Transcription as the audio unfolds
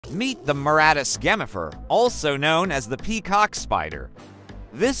Meet the Maratus gemmifer, also known as the Peacock Spider.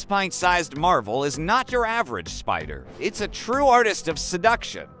 This pint-sized marvel is not your average spider. It's a true artist of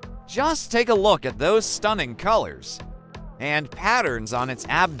seduction. Just take a look at those stunning colors and patterns on its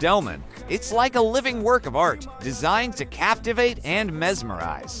abdomen. It's like a living work of art, designed to captivate and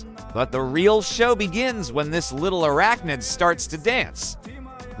mesmerize. But the real show begins when this little arachnid starts to dance.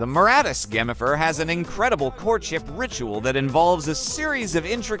 The Maratus gemmifer has an incredible courtship ritual that involves a series of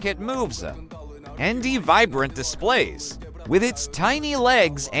intricate moves and vibrant displays. With its tiny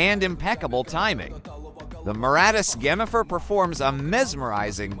legs and impeccable timing, the Maratus gemmifer performs a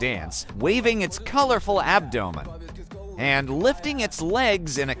mesmerizing dance, waving its colorful abdomen and lifting its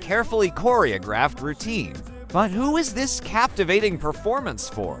legs in a carefully choreographed routine. But who is this captivating performance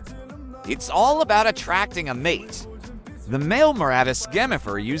for? It's all about attracting a mate. The male Maratus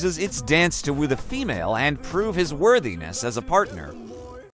gemmifer uses its dance to woo the female and prove his worthiness as a partner.